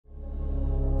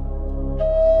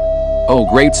O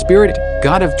Great Spirit,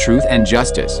 God of truth and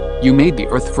justice, you made the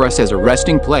earth for us as a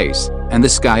resting place, and the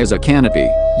sky as a canopy.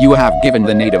 You have given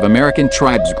the Native American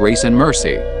tribes grace and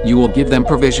mercy. You will give them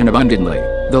provision abundantly.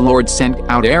 The Lord sent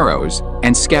out arrows,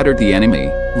 and scattered the enemy,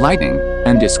 lightning,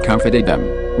 and discomfited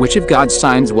them. Which of God's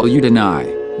signs will you deny?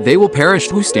 They will perish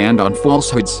who stand on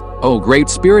falsehoods. O Great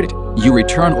Spirit, you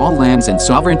return all lands and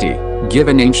sovereignty,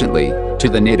 given anciently, to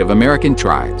the Native American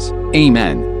tribes.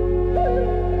 Amen.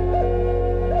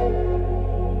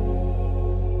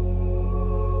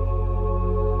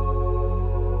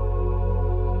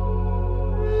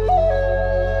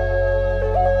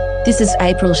 This is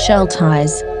April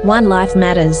Schulthies. One life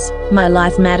matters. My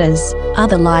life matters.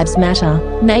 Other lives matter.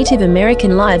 Native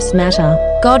American lives matter.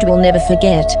 God will never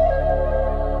forget.